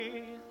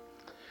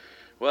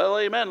Well,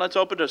 amen. Let's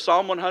open to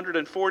Psalm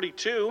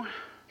 142.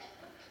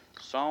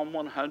 Psalm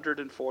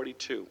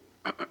 142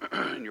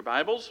 in your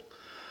Bibles.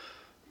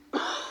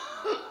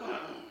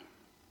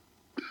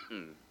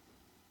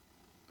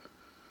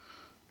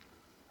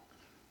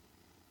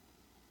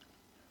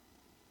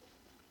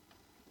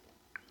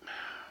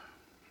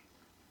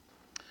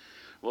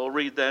 We'll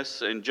read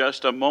this in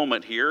just a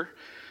moment here.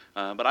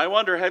 But I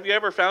wonder, have you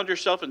ever found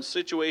yourself in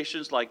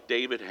situations like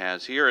David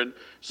has? Here in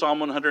Psalm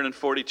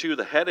 142,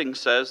 the heading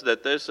says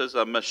that this is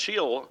a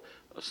Maschil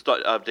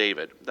of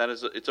David. That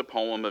is, it's a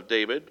poem of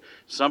David.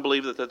 Some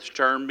believe that this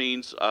term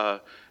means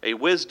a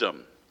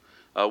wisdom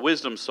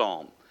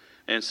psalm.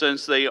 And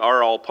since they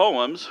are all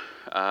poems,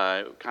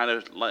 kind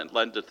of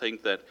led to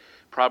think that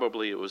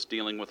probably it was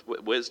dealing with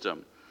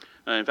wisdom.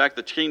 In fact,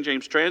 the King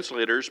James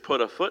translators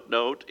put a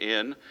footnote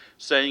in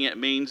saying it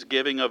means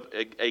giving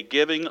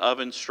of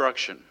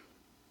instruction.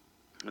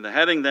 And the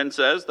heading then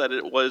says that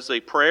it was a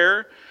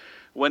prayer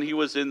when he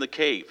was in the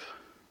cave.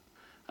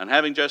 And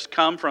having just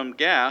come from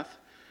Gath,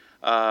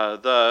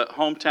 the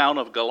hometown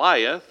of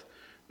Goliath,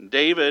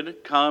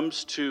 David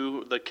comes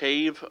to the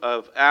cave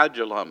of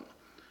Adullam.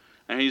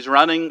 And he's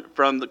running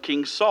from the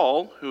King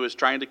Saul, who is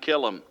trying to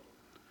kill him.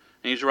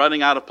 And he's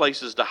running out of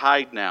places to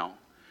hide now.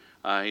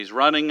 He's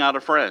running out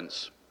of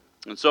friends.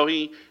 And so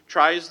he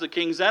tries the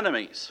king's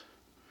enemies.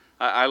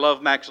 I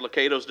love Max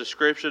Lucado's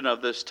description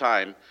of this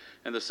time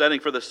and the setting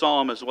for the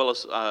psalm, as well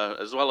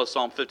as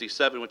Psalm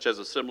 57, which has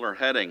a similar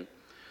heading.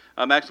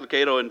 Max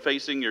Lucado, in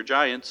Facing Your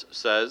Giants,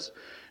 says,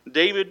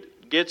 David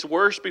gets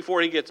worse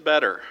before he gets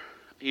better.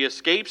 He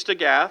escapes to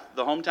Gath,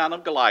 the hometown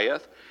of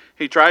Goliath.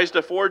 He tries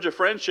to forge a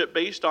friendship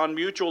based on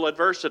mutual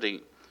adversity.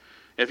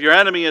 If your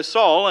enemy is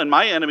Saul and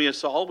my enemy is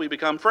Saul, we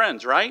become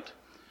friends, right?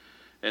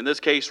 In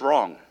this case,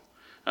 wrong.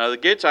 The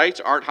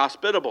Gittites aren't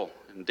hospitable,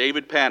 and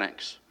David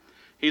panics.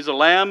 He's a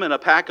lamb in a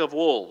pack of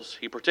wolves.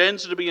 He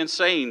pretends to be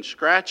insane,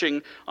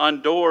 scratching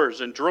on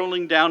doors and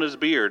drooling down his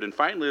beard. And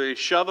finally, they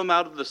shove him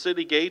out of the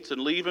city gates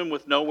and leave him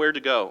with nowhere to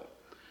go.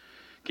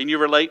 Can you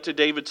relate to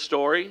David's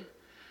story?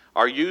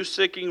 Are you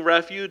seeking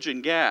refuge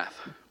in Gath?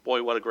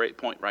 Boy, what a great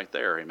point right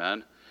there,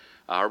 amen.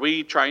 Are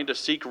we trying to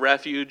seek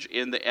refuge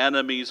in the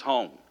enemy's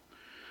home?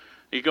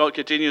 He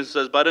continues and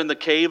says, but in the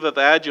cave of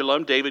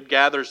Adullam, David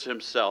gathers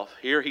himself.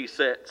 Here he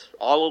sits,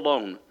 all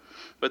alone.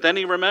 But then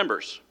he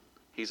remembers,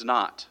 he's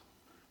not.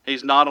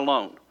 He's not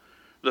alone.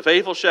 The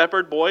faithful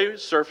shepherd boy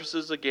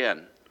surfaces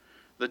again.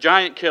 The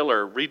giant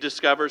killer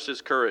rediscovers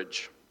his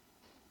courage.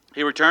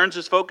 He returns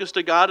his focus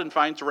to God and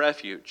finds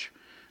refuge.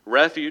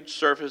 Refuge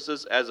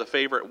surfaces as a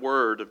favorite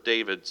word of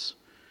David's.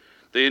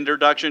 The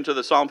introduction to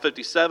the Psalm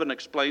 57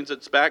 explains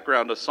its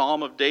background, a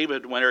psalm of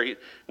David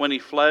when he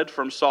fled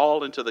from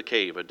Saul into the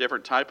cave, a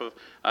different type of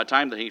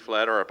time that he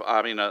fled,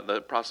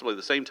 possibly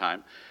the same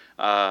time,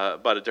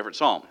 but a different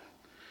psalm.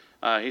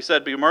 He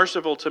said, be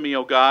merciful to me,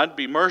 O God,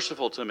 be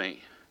merciful to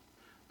me,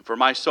 for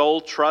my soul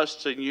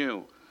trusts in you.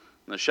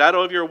 In the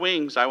shadow of your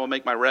wings I will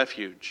make my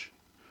refuge.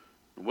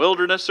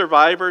 Wilderness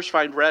survivors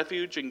find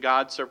refuge in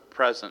God's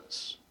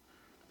presence.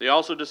 They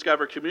also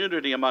discover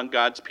community among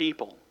God's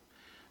people.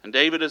 And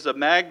David is a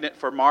magnet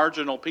for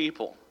marginal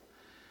people.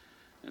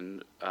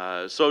 And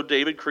so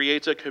David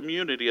creates a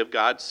community of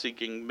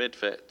God-seeking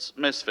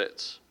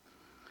misfits.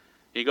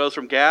 He goes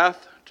from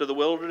Gath to the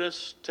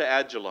wilderness to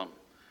Adullam,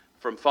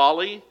 from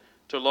folly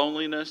to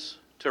loneliness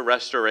to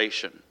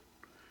restoration.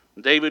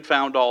 David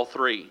found all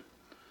three.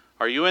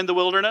 Are you in the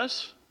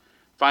wilderness?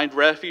 Find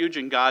refuge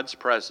in God's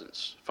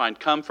presence. Find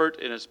comfort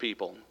in his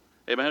people.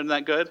 Amen? Isn't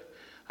that good?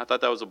 I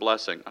thought that was a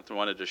blessing. I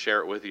wanted to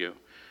share it with you.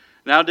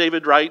 Now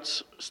David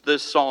writes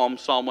this psalm,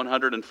 Psalm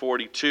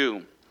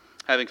 142,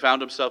 having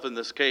found himself in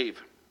this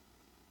cave.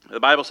 The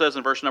Bible says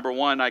in verse number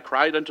 1, I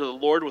cried unto the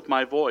Lord with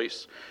my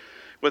voice.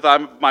 With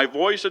my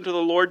voice unto the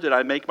Lord did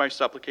I make my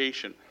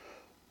supplication.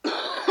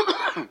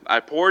 I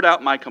poured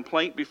out my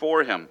complaint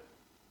before him.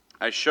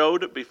 I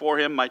showed before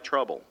him my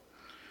trouble.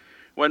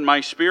 When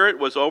my spirit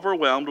was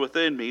overwhelmed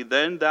within me,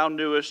 then thou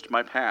knewest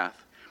my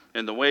path.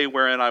 In the way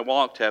wherein I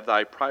walked have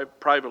they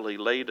privately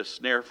laid a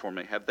snare for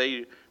me. I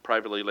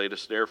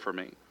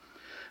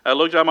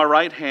looked on my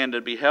right hand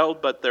and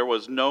beheld, but there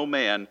was no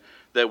man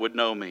that would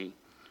know me.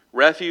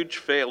 Refuge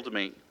failed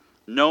me.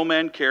 No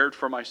man cared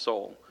for my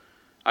soul.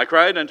 I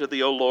cried unto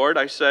thee, O Lord.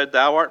 I said,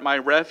 thou art my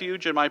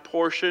refuge and my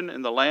portion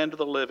in the land of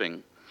the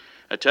living.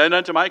 Attend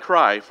unto my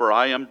cry, for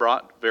I am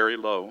brought very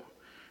low.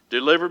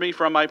 Deliver me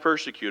from my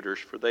persecutors,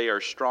 for they are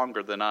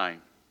stronger than I.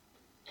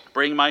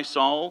 Bring my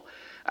soul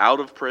out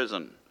of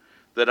prison,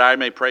 that I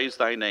may praise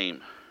thy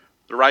name.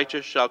 The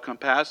righteous shall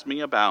compass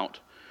me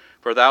about,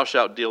 for thou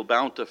shalt deal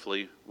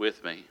bountifully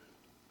with me.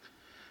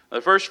 In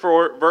the first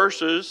four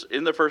verses,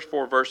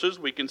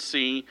 we can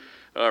see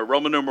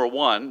Roman numeral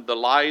 1, the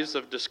lies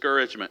of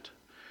discouragement.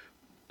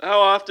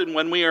 How often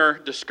when we are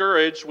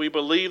discouraged, we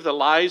believe the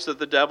lies that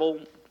the devil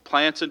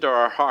plants into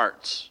our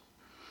hearts.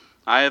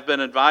 I have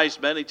been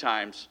advised many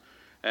times,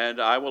 and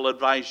I will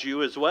advise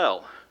you as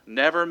well.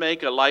 Never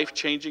make a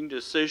life-changing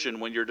decision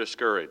when you're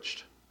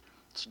discouraged.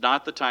 It's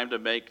not the time to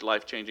make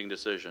life-changing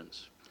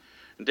decisions.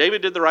 And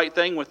David did the right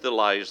thing with the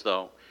lies,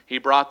 though. he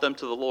brought them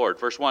to the Lord.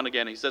 Verse 1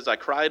 again, he says, I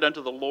cried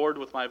unto the Lord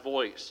with my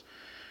voice.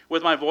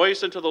 With my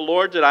voice unto the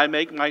Lord did I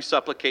make my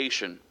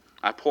supplication.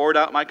 I poured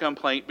out my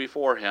complaint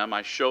before him.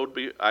 I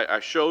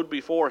showed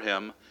before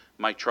him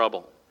my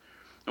trouble.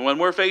 And when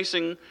we're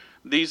facing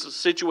these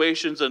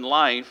situations in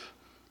life,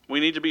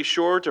 we need to be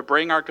sure to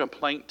bring our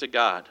complaint to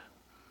God.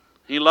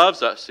 He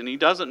loves us, and he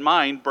doesn't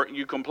mind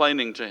you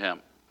complaining to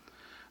him.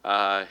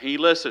 He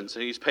listens,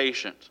 and he's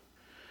patient.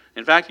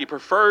 In fact, he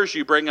prefers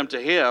you bring them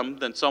to him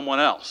than someone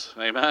else.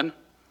 Amen?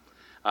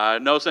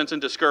 No sense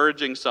in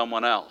discouraging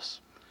someone else.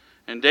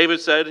 And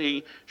David said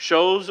he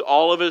shows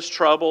all of his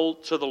trouble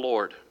to the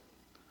Lord.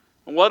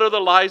 And what are the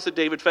lies that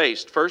David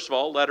faced? First of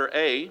all, letter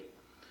A,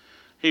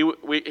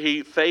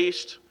 he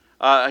faced,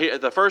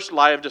 the first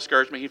lie of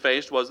discouragement he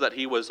faced was that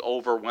he was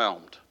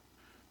overwhelmed.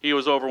 He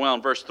was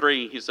overwhelmed. Verse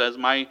 3, he says,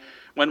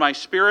 when my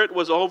spirit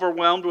was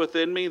overwhelmed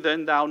within me,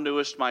 then thou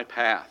knewest my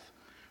path.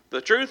 The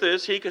truth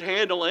is, he could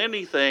handle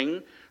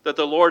anything that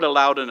the Lord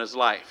allowed in his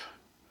life.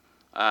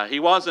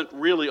 He wasn't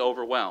really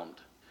overwhelmed.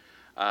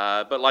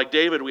 But like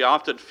David, we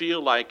often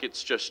feel like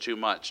it's just too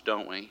much,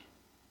 don't we?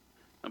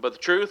 But the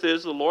truth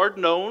is, the Lord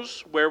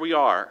knows where we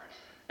are,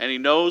 and he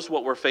knows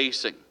what we're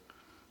facing.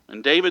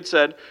 And David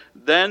said,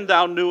 then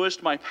thou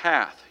knewest my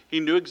path. He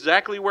knew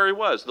exactly where he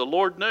was. The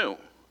Lord knew.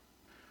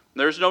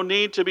 There's no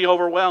need to be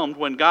overwhelmed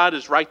when God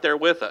is right there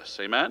with us.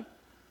 Amen?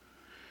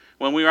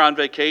 When we were on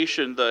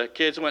vacation, the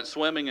kids went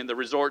swimming in the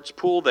resort's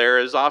pool there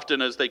as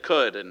often as they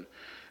could. And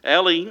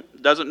Ellie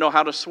doesn't know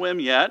how to swim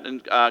yet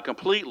and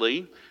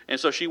completely, and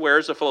so she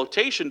wears a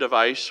flotation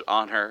device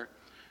on her.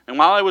 And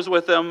while I was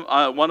with them,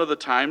 one of the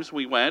times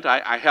we went,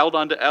 I held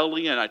onto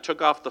Ellie and I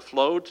took off the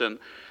float, and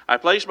I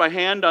placed my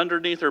hand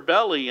underneath her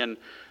belly and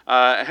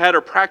had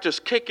her practice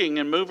kicking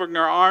and moving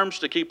her arms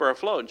to keep her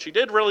afloat. And she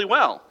did really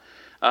well.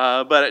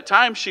 But at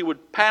times she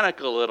would panic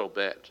a little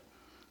bit.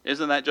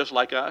 Isn't that just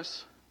like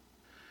us?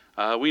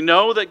 We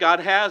know that God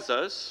has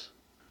us,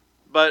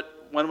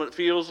 but when it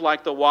feels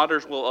like the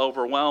waters will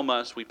overwhelm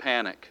us, we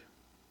panic.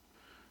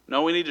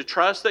 No, we need to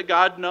trust that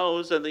God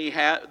knows that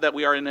that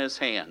we are in his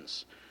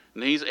hands,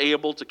 and he's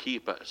able to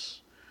keep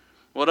us.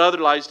 What other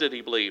lies did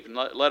he believe?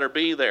 Letter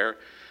B there,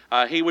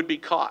 he would be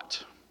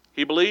caught.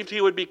 He believed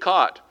he would be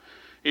caught.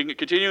 You can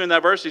continue in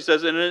that verse, he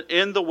says,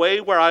 in the way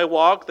where I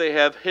walk, they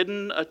have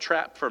hidden a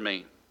trap for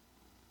me.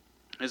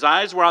 His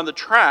eyes were on the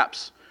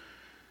traps.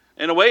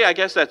 In a way, I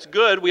guess that's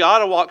good. We ought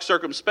to walk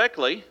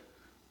circumspectly.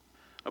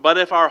 But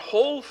if our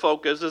whole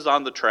focus is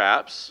on the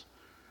traps,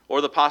 or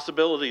the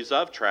possibilities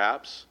of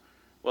traps,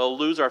 we'll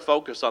lose our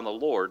focus on the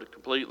Lord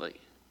completely.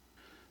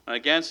 And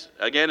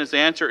again, his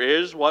answer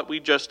is what we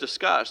just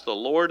discussed. The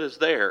Lord is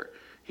there.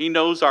 He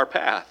knows our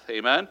path.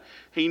 Amen?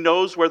 He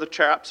knows where the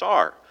traps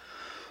are.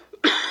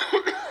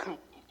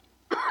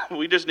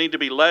 We just need to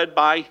be led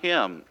by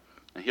him,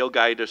 and he'll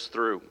guide us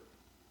through.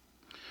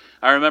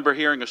 I remember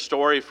hearing a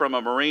story from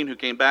a Marine who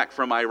came back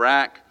from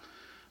Iraq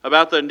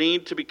about the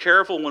need to be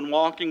careful when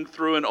walking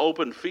through an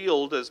open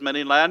field, as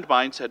many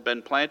landmines had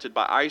been planted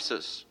by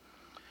ISIS.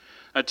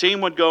 A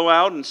team would go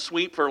out and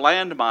sweep for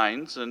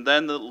landmines and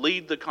then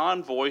lead the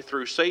convoy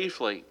through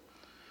safely.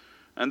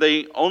 And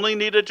they only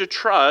needed to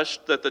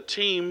trust that the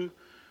team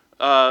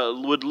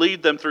would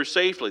lead them through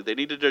safely. They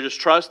needed to just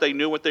trust they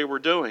knew what they were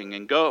doing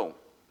and go.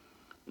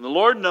 And the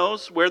Lord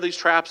knows where these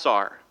traps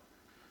are,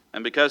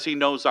 and because he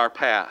knows our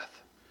path.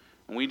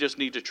 And we just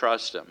need to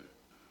trust him.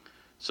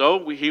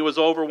 So he was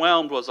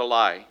overwhelmed was a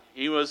lie.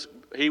 He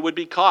would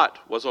be caught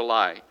was a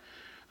lie.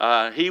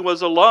 He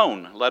was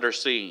alone, letter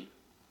C,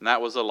 and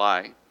that was a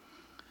lie.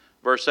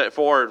 Verse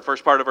 4,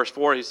 first part of verse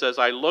 4, he says,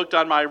 I looked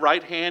on my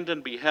right hand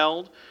and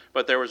beheld,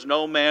 but there was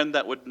no man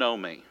that would know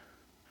me.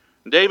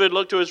 And David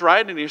looked to his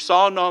right and he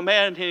saw no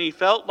man, and he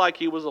felt like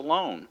he was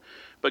alone.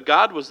 But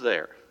God was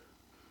there.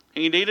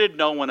 He needed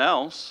no one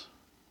else.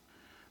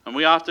 And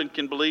we often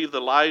can believe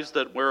the lies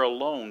that we're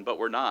alone, but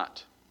we're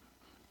not.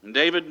 And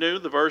David knew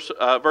the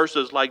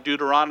verses like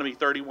Deuteronomy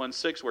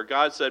 31:6, where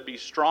God said, be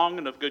strong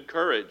and of good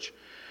courage.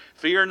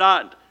 Fear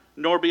not,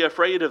 nor be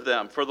afraid of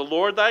them. For the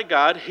Lord thy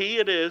God, he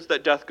it is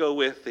that doth go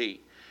with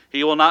thee.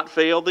 He will not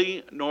fail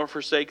thee, nor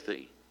forsake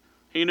thee.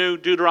 He knew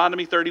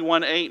Deuteronomy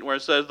 31:8, where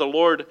it says, the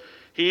Lord,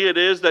 he it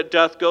is that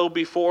doth go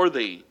before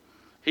thee.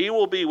 He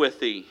will be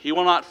with thee. He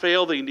will not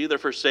fail thee, neither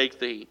forsake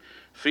thee.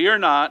 Fear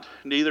not,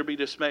 neither be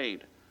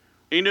dismayed.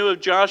 He knew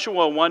of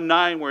Joshua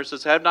 1:9, where it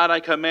says, have not I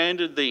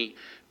commanded thee?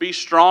 Be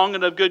strong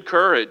and of good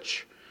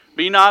courage.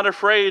 Be not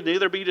afraid,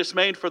 neither be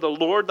dismayed, for the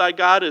Lord thy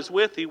God is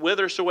with thee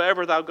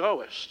whithersoever thou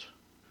goest.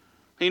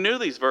 He knew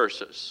these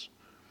verses.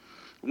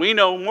 We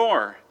know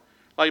more.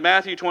 Like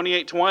Matthew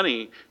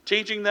 28:20,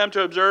 teaching them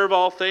to observe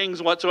all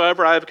things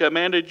whatsoever I have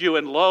commanded you,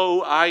 and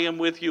lo, I am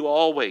with you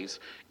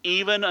always,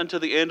 even unto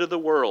the end of the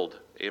world.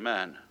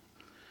 Amen.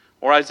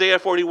 Or Isaiah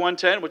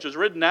 41:10, which was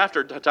written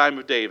after the time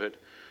of David.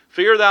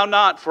 Fear thou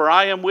not, for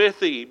I am with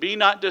thee. Be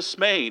not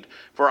dismayed,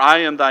 for I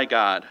am thy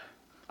God.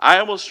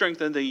 I will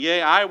strengthen thee,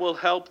 yea, I will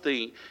help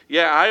thee.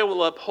 Yea, I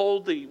will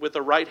uphold thee with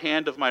the right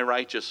hand of my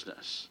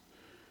righteousness.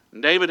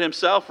 And David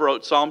himself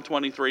wrote Psalm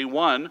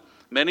 23:1.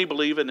 Many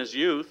believe in his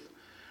youth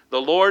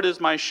The Lord is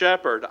my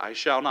shepherd, I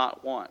shall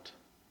not want.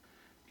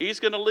 He's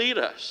going to lead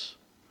us.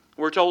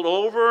 We're told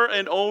over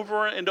and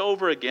over and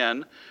over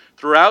again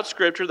throughout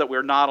Scripture that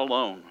we're not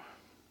alone.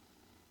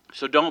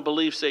 So don't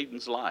believe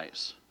Satan's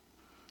lies.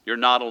 You're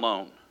not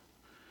alone.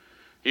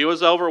 He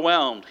was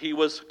overwhelmed. He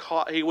was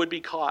caught. He would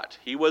be caught.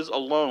 He was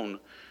alone.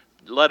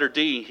 Letter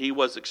D, he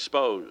was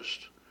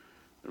exposed.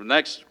 The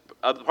next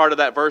part of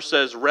that verse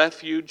says,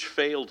 refuge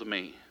failed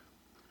me.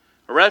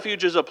 A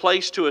refuge is a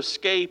place to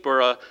escape or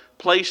a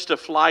place to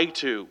fly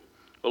to,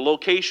 a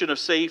location of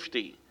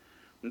safety.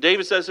 And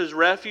David says his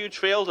refuge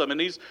failed him,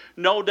 and he's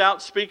no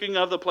doubt speaking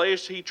of the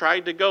place he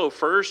tried to go.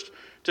 First,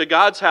 to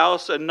God's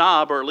house in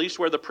Nob, or at least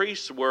where the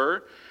priests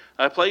were,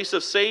 a place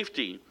of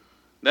safety.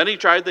 Then he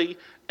tried the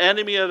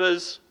enemy of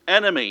his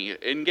enemy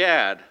in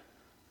Gad,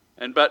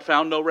 but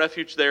found no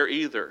refuge there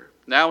either.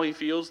 Now he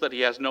feels that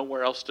he has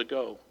nowhere else to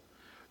go.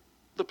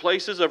 The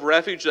places of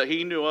refuge that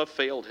he knew of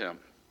failed him.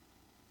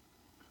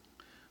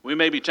 We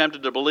may be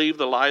tempted to believe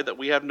the lie that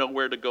we have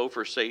nowhere to go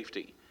for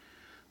safety,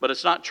 but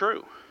it's not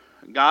true.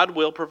 God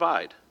will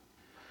provide.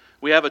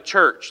 We have a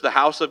church, the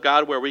house of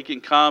God, where we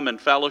can come and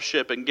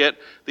fellowship and get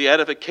the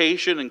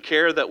edification and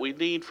care that we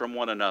need from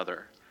one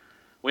another.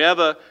 We have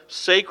a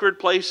sacred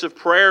place of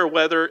prayer,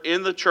 whether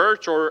in the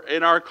church or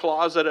in our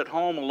closet at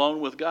home alone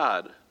with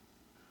God.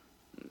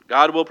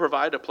 God will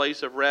provide a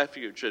place of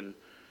refuge, and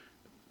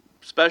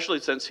especially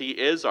since He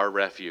is our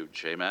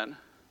refuge. Amen.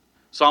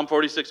 Psalm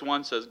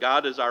 46:1 says,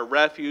 God is our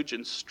refuge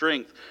and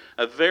strength,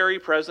 a very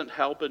present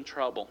help in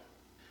trouble.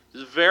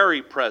 He's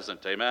very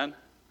present. Amen.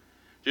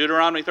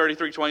 Deuteronomy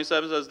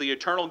 33:27 says, the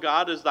eternal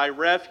God is thy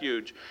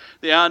refuge.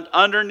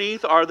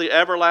 Underneath are the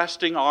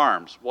everlasting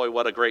arms. Boy,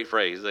 what a great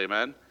phrase.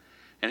 Amen.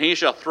 And he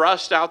shall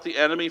thrust out the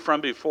enemy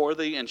from before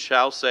thee and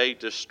shall say,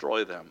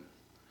 destroy them.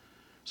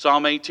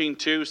 Psalm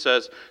 18:2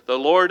 says, the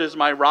Lord is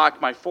my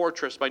rock, my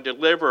fortress, my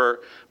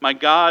deliverer, my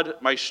God,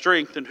 my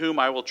strength, in whom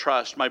I will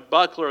trust, my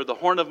buckler, the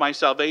horn of my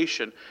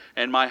salvation,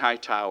 and my high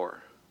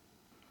tower.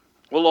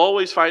 We'll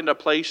always find a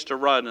place to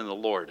run in the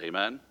Lord.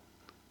 Amen.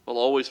 We'll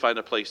always find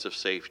a place of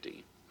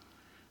safety.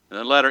 And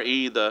then letter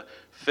E, the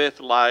fifth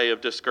lie of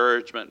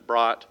discouragement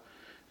brought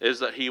is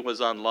that he was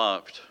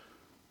unloved.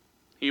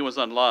 He was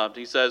unloved.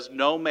 He says,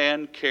 no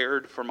man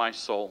cared for my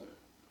soul.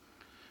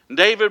 And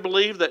David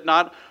believed that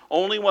not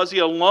only was he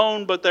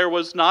alone, but there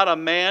was not a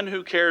man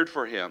who cared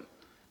for him.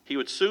 He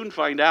would soon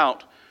find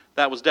out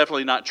that was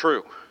definitely not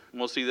true. And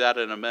we'll see that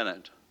in a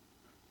minute.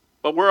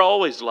 But we're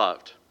always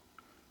loved.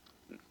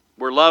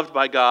 We're loved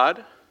by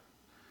God.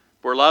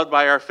 We're loved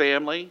by our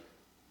family.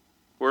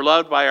 We're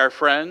loved by our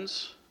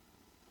friends.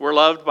 We're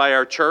loved by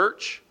our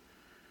church.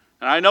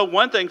 And I know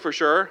one thing for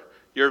sure,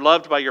 you're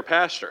loved by your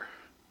pastor.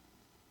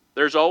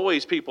 There's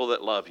always people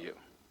that love you.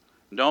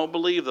 Don't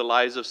believe the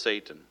lies of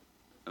Satan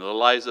and the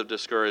lies of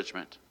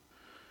discouragement.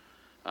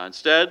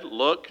 Instead,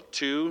 look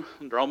to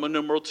Roman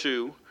numeral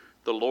 2,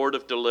 the Lord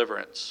of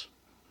deliverance.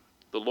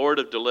 The Lord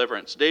of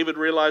deliverance. David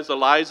realized the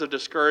lies of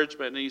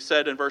discouragement, and he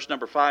said in verse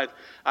number 5,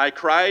 I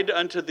cried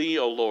unto thee,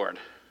 O Lord.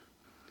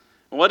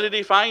 And what did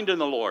he find in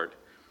the Lord?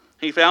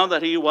 He found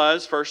that he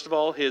was, first of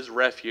all, his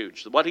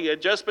refuge. What he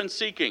had just been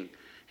seeking.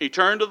 He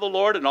turned to the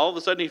Lord, and all of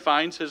a sudden he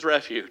finds his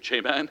refuge.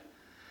 Amen.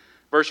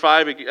 Verse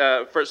 5,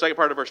 second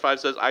part of verse 5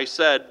 says, I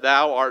said,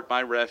 thou art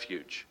my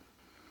refuge.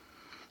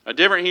 A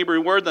different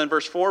Hebrew word than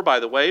verse 4, by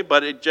the way,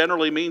 but it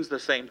generally means the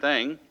same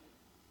thing.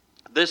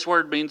 This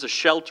word means a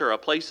shelter, a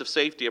place of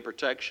safety, a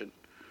protection.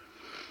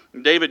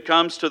 David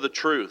comes to the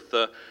truth.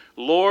 The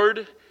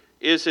Lord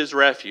is his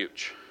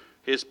refuge,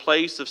 his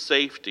place of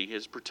safety,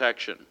 his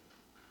protection.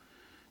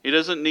 He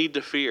doesn't need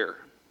to fear.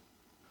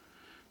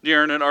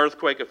 During an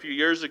earthquake a few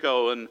years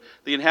ago, and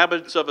the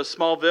inhabitants of a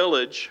small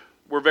village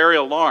were very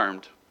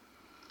alarmed.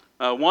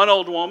 One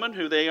old woman,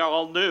 who they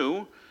all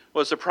knew,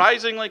 was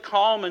surprisingly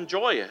calm and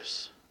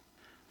joyous.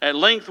 At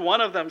length,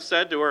 one of them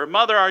said to her,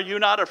 Mother, are you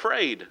not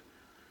afraid?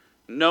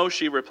 No,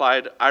 she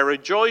replied, I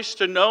rejoice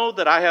to know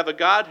that I have a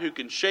God who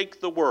can shake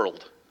the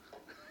world.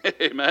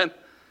 Amen.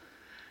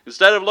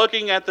 Instead of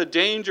looking at the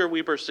danger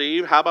we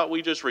perceive, how about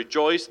we just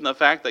rejoice in the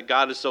fact that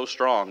God is so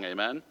strong?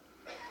 Amen.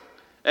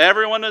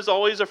 Everyone is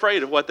always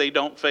afraid of what they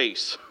don't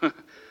face.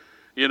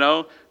 You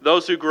know,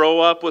 those who grow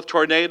up with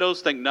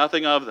tornadoes think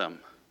nothing of them.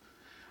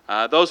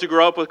 Those who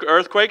grow up with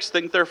earthquakes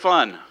think they're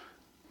fun.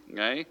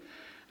 Okay?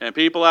 And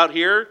people out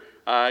here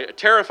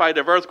terrified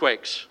of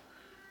earthquakes.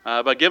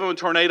 But give them a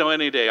tornado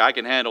any day, I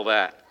can handle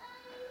that.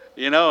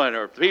 You know,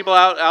 and people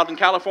out in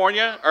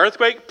California,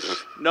 earthquake,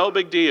 no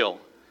big deal.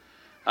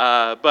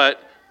 But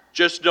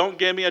just don't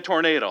give me a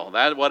tornado.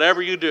 That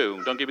whatever you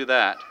do, don't give me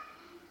that.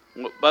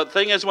 But the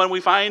thing is, when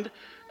we find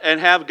and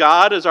have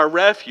God as our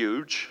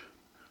refuge,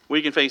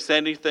 we can face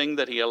anything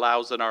that He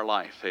allows in our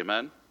life.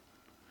 Amen.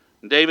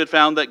 David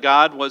found that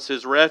God was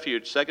his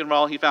refuge. Second of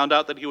all, he found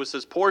out that He was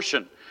his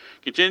portion.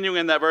 Continuing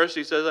in that verse,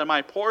 he says, "And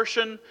my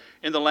portion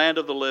in the land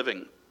of the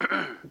living."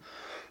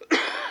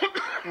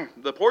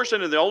 The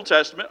portion in the Old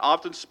Testament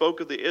often spoke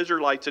of the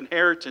Israelites'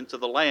 inheritance of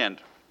the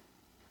land.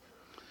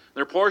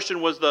 Their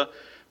portion was the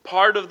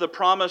part of the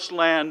promised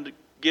land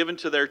given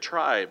to their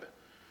tribe.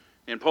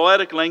 In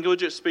poetic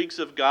language, it speaks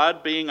of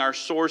God being our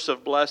source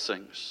of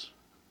blessings.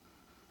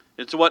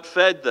 It's what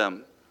fed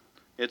them.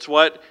 It's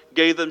what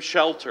gave them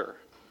shelter.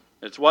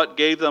 It's what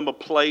gave them a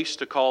place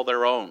to call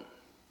their own.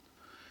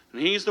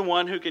 And He's the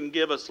one who can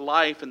give us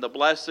life and the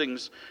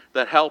blessings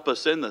that help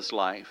us in this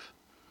life.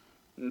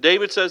 And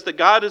David says that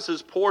God is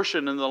his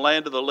portion in the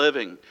land of the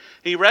living.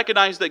 He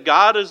recognized that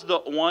God is the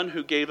one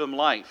who gave him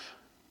life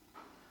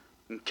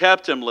and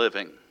kept him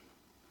living.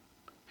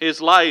 His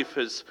life,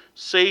 his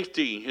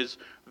safety, his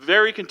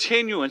very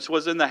continuance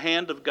was in the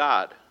hand of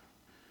God.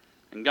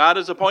 And God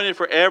has appointed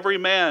for every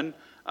man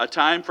a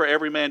time for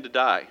every man to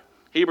die.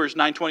 Hebrews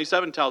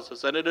 9:27 tells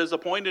us that it is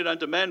appointed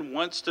unto men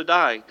once to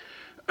die,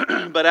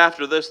 but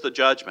after this the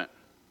judgment.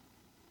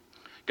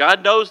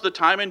 God knows the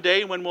time and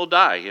day when we'll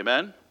die,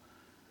 amen?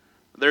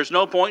 There's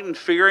no point in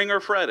fearing or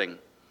fretting.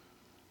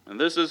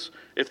 And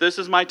if this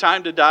is my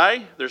time to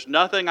die, there's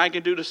nothing I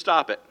can do to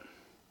stop it.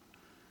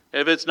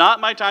 If it's not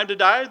my time to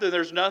die, then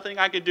there's nothing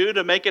I can do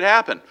to make it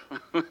happen.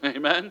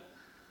 Amen?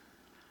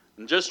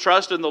 And just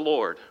trust in the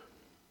Lord.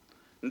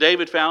 And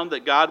David found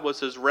that God was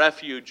his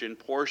refuge and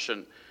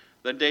portion.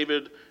 Then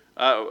David,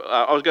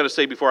 I was going to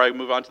say before I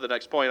move on to the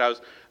next point,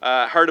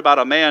 I heard about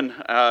a man,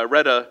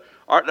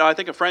 I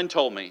think a friend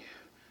told me.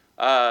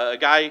 A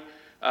guy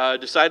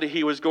decided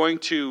he was going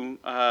to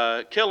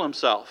kill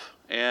himself,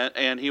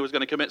 and he was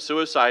going to commit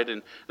suicide.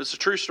 And this is a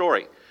true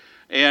story.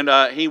 And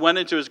he went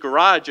into his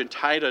garage and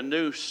tied a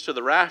noose to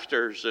the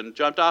rafters and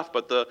jumped off,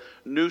 but the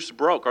noose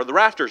broke, or the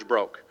rafters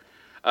broke.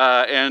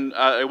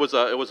 It was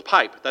a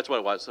pipe. That's what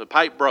it was. The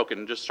pipe broke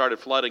and just started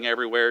flooding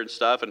everywhere and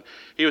stuff. And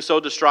he was so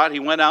distraught, he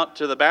went out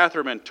to the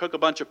bathroom and took a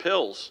bunch of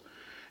pills.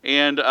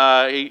 And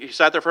he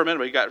sat there for a minute,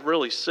 but he got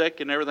really sick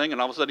and everything.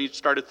 And all of a sudden, he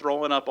started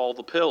throwing up all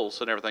the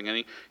pills and everything.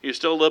 And he was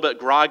still a little bit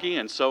groggy.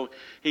 And so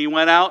he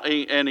went out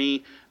and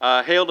he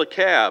hailed a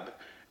cab.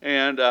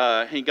 And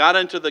he got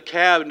into the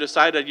cab and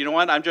decided, you know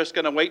what, I'm just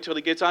going to wait till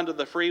he gets onto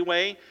the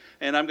freeway,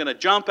 and I'm going to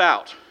jump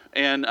out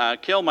and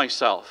kill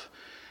myself.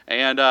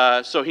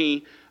 And so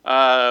he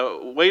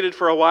waited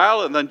for a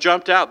while and then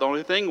jumped out. The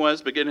only thing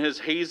was, because his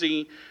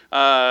hazy,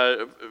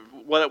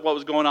 what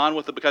was going on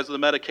with it because of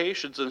the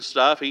medications and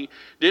stuff, he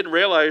didn't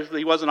realize that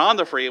he wasn't on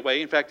the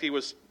freeway. In fact,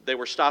 they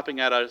were stopping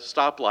at a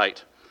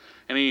stoplight.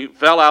 And he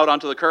fell out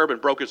onto the curb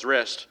and broke his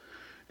wrist.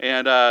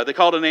 And they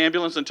called an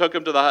ambulance and took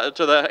him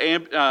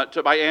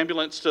by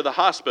ambulance to the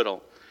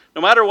hospital.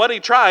 No matter what he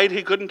tried,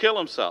 he couldn't kill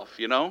himself,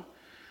 you know.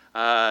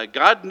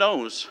 God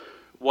knows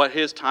what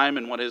his time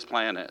and what his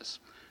plan is.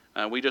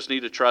 We just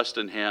need to trust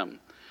in him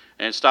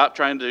and stop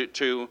trying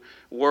to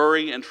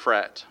worry and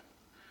fret.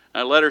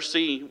 Letter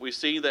C, we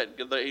see that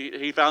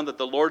he found that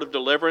the Lord of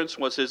deliverance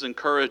was his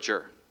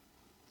encourager.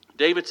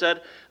 David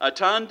said,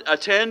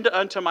 attend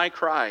unto my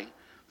cry,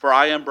 for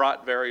I am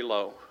brought very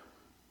low.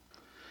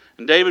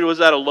 And David was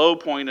at a low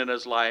point in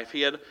his life.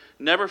 He had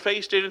never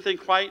faced anything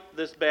quite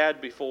this bad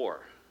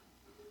before.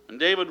 And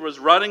David was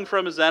running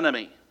from his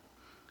enemy,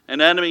 an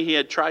enemy he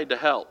had tried to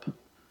help.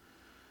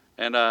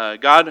 And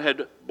God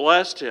had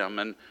blessed him,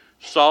 and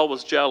Saul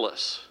was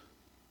jealous.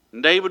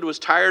 And David was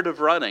tired of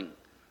running.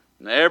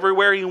 And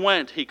everywhere he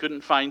went, he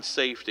couldn't find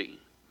safety.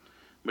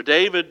 But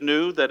David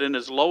knew that in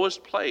his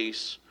lowest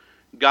place,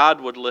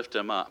 God would lift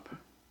him up.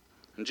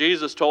 And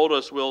Jesus told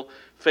us we'll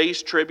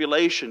face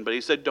tribulation, but he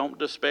said, don't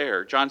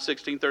despair. John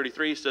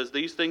 16:33 says,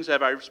 these things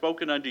have I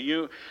spoken unto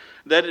you,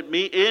 that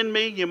in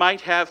me you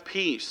might have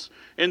peace.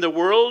 In the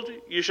world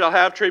you shall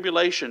have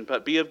tribulation,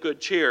 but be of good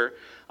cheer.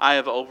 I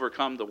have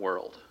overcome the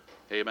world.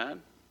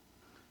 Amen?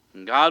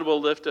 And God will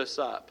lift us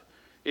up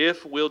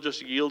if we'll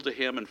just yield to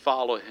him and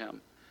follow him.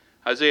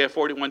 Isaiah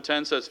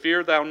 41:10 says,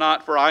 fear thou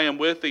not, for I am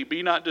with thee.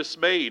 Be not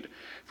dismayed,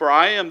 for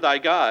I am thy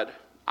God.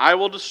 I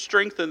will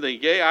strengthen thee,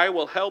 yea, I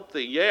will help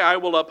thee, yea, I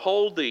will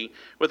uphold thee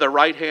with the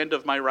right hand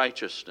of my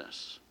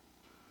righteousness.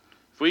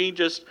 If we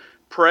just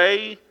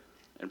pray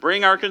and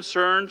bring our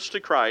concerns to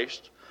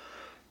Christ,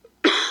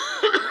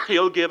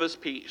 he'll give us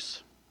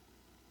peace.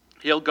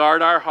 He'll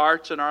guard our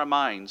hearts and our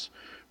minds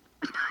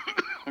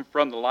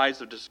from the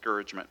lies of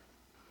discouragement.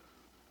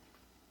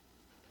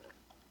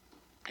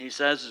 He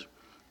says,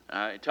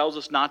 it tells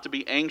us not to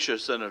be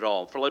anxious in it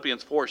all.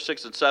 Philippians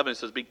 4:6-7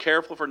 says, be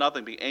careful for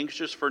nothing, be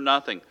anxious for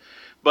nothing.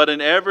 But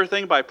in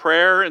everything by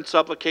prayer and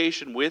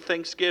supplication with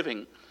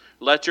thanksgiving,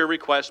 let your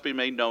requests be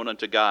made known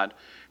unto God.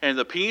 And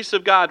the peace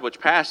of God, which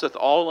passeth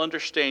all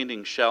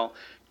understanding, shall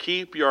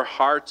keep your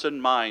hearts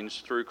and minds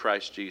through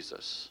Christ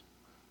Jesus.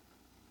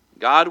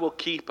 God will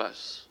keep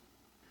us.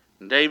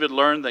 And David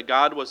learned that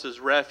God was his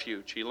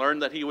refuge. He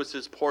learned that he was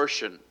his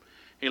portion.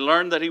 He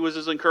learned that he was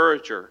his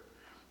encourager.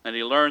 And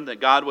he learned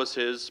that God was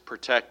his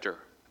protector.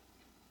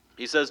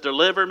 He says,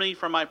 deliver me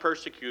from my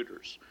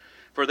persecutors,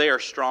 for they are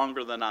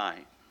stronger than I.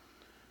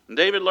 And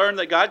David learned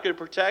that God could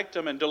protect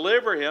him and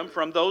deliver him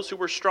from those who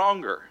were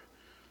stronger,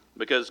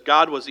 because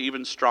God was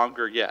even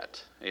stronger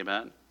yet.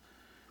 Amen.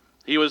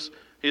 He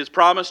has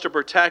promised to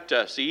protect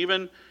us,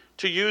 even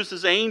to use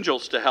his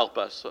angels to help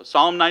us. So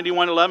Psalm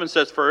 91:11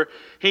 says, for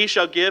he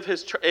shall give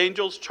his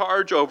angels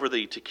charge over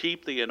thee to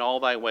keep thee in all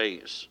thy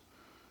ways.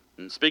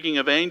 And speaking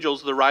of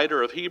angels, the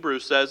writer of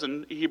Hebrews says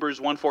in Hebrews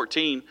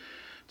 1:14,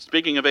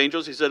 speaking of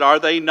angels, he said, "Are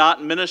they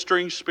not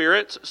ministering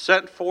spirits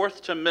sent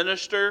forth to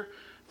minister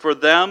for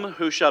them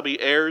who shall be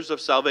heirs of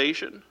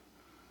salvation?"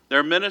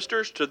 They're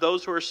ministers to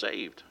those who are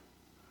saved.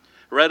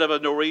 I read of a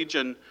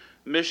Norwegian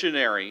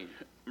missionary,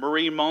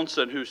 Marie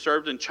Monsen, who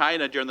served in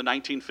China during the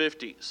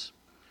 1950s.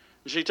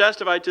 She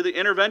testified to the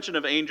intervention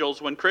of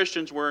angels when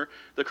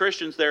the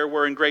Christians there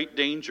were in great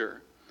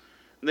danger.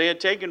 They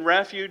had taken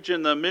refuge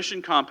in the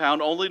mission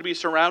compound only to be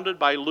surrounded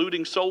by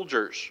looting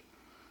soldiers.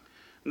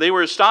 They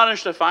were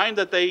astonished to find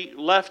that they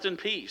left in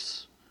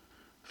peace.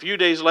 A few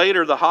days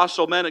later, the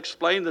hostile men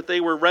explained that they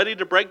were ready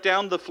to break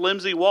down the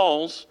flimsy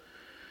walls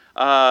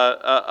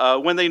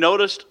when they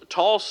noticed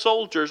tall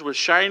soldiers with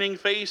shining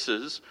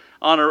faces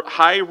on a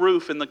high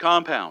roof in the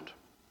compound.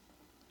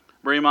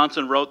 Marie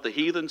Monson wrote, "The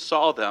heathen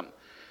saw them.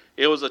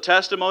 It was a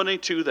testimony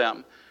to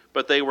them,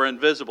 but they were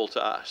invisible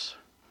to us."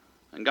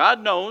 And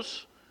God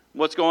knows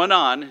what's going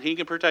on, and He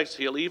can protect us.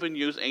 He'll even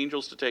use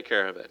angels to take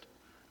care of it.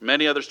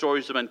 Many other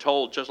stories have been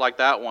told, just like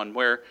that one,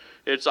 where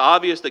it's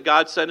obvious that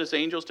God sent His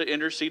angels to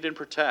intercede and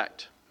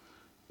protect.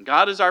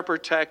 God is our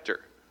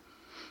protector.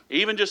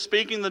 Even just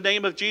speaking the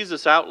name of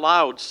Jesus out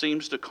loud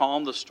seems to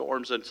calm the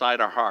storms inside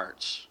our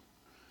hearts.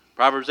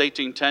 Proverbs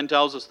 18:10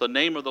 tells us the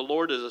name of the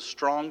Lord is a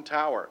strong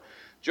tower.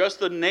 Just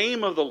the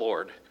name of the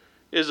Lord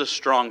is a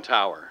strong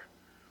tower.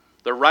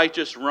 The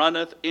righteous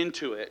runneth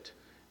into it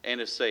and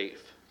is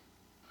safe.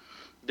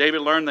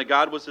 David learned that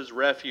God was his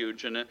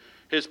refuge and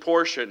his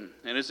portion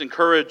and his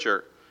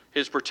encourager,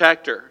 his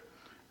protector.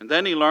 And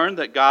then he learned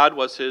that God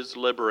was his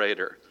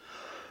liberator.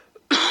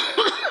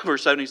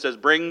 Verse 7, he says,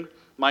 "Bring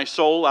my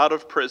soul out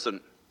of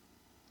prison,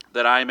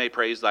 that I may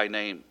praise thy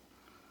name."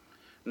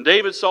 And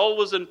David's soul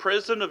was in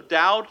prison of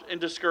doubt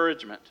and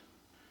discouragement.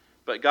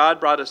 But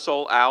God brought his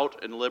soul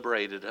out and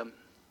liberated him.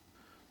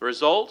 The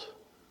result,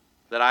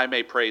 that I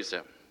may praise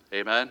him.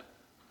 Amen.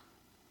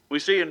 We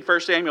see in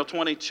 1 Samuel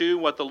 22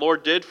 what the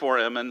Lord did for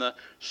him and the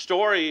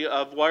story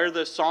of where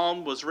this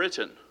psalm was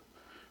written.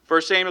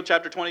 1 Samuel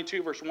chapter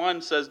 22 verse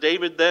 1 says,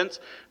 "David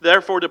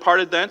therefore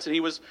departed thence, and he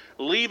was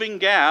leaving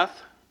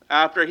Gath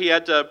after he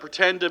had to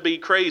pretend to be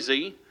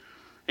crazy.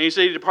 And he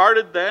said he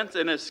departed thence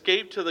and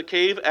escaped to the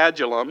cave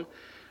Adullam.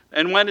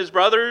 And when his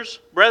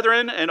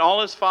brethren, and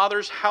all his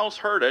father's house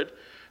heard it,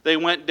 they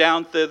went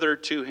down thither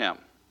to him."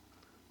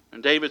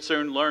 And David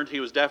soon learned he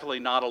was definitely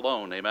not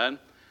alone, amen?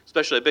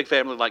 Especially a big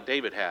family like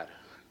David had.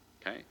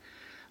 Okay,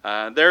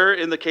 there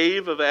in the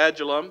cave of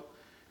Adullam,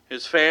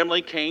 his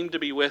family came to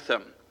be with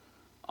him.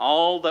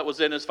 All that was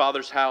in his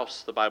father's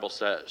house, the Bible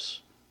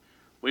says.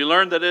 We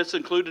learned that it's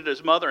included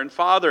his mother and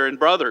father and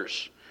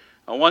brothers.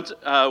 Once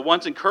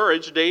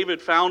encouraged,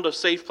 David found a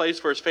safe place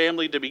for his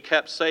family to be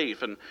kept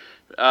safe. And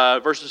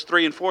verses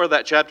 3 and 4 of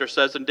that chapter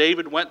says, "And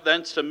David went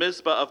thence to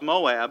Mizpah of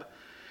Moab,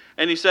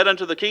 and he said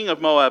unto the king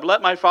of Moab,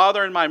 Let my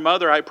father and my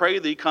mother, I pray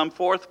thee, come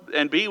forth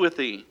and be with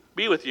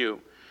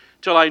you,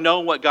 till I know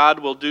what God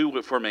will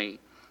do for me.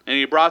 And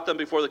he brought them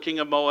before the king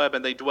of Moab,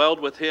 and they dwelled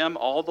with him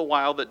all the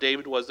while that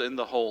David was in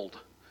the hold."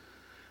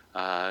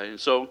 And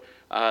so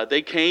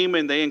they came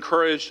and they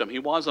encouraged him. He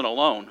wasn't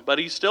alone, but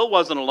he still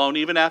wasn't alone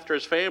even after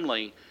his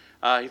family.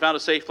 He found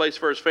a safe place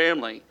for his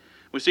family.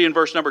 We see in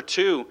verse number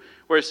 2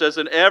 where it says,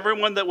 "And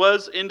everyone that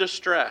was in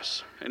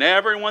distress, and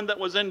everyone that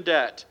was in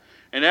debt,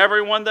 and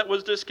everyone that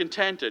was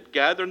discontented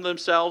gathered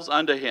themselves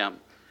unto him.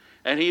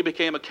 And he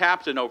became a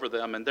captain over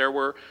them, and there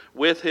were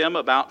with him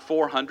about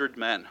 400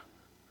 men."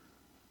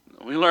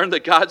 We learned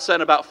that God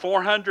sent about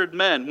 400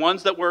 men,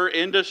 ones that were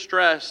in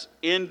distress,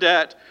 in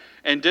debt,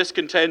 and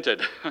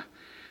discontented.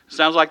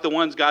 Sounds like the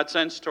ones God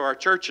sends to our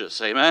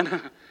churches,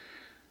 amen?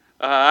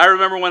 I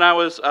remember when I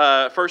was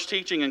first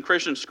teaching in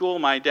Christian school,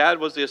 my dad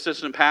was the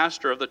assistant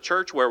pastor of the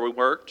church where we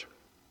worked.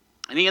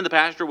 And he and the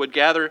pastor would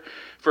gather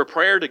for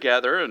prayer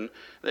together and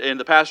in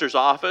the pastor's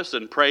office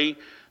and pray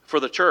for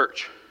the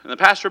church. And the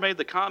pastor made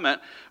the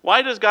comment,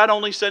 "Why does God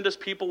only send us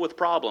people with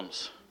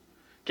problems?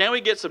 Can't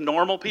we get some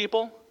normal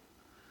people?"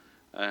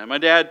 And my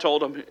dad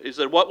told him, he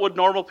said, "What would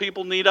normal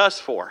people need us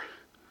for?"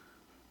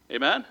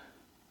 Amen?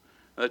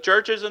 The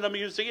church isn't a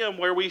museum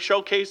where we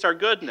showcase our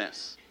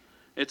goodness.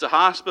 It's a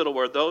hospital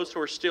where those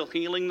who are still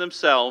healing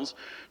themselves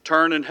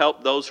turn and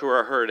help those who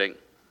are hurting.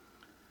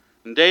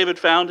 And David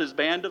found his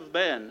band of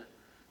men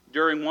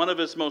during one of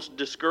his most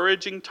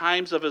discouraging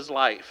times of his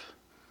life.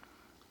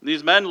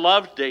 These men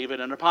loved David,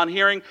 and upon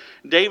hearing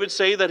David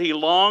say that he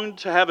longed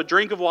to have a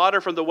drink of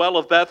water from the well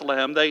of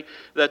Bethlehem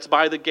that's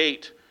by the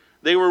gate,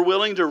 they were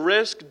willing to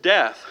risk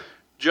death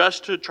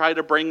just to try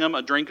to bring him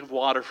a drink of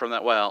water from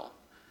that well.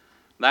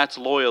 That's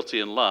loyalty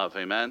and love,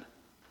 amen?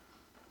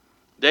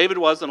 David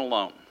wasn't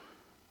alone.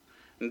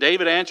 And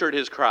David answered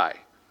his cry.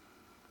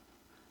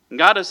 And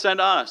God has sent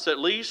us, at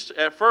least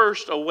at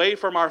first, away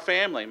from our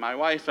family, my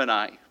wife and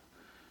I.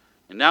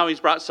 And now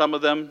he's brought some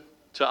of them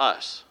to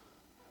us.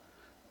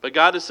 But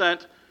God has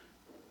sent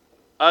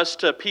us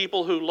to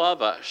people who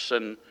love us,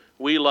 and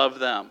we love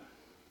them.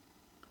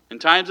 In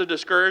times of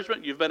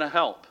discouragement, you've been a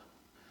help.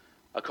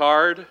 A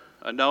card,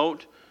 a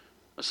note,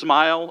 a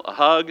smile, a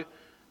hug,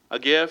 a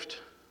gift.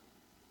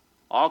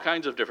 all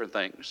kinds of different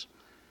things.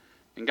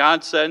 And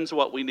God sends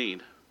what we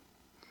need.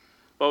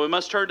 But we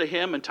must turn to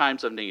Him in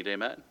times of need,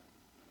 amen?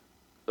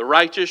 The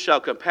righteous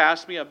shall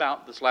compass me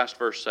about, this last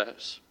verse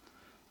says.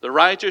 The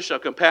righteous shall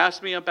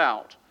compass me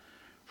about,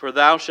 for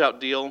thou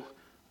shalt deal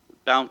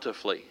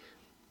bountifully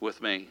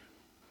with me.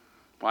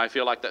 Well, I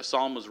feel like that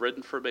psalm was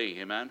written for me,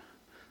 amen?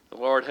 The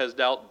Lord has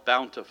dealt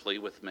bountifully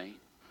with me,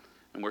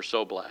 and we're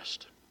so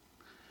blessed.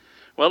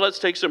 Well, let's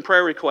take some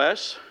prayer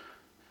requests.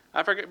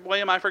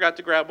 William, I forgot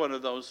to grab one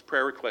of those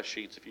prayer request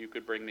sheets, if you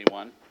could bring me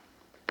one.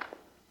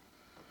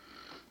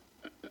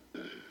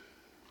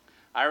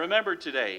 I remember today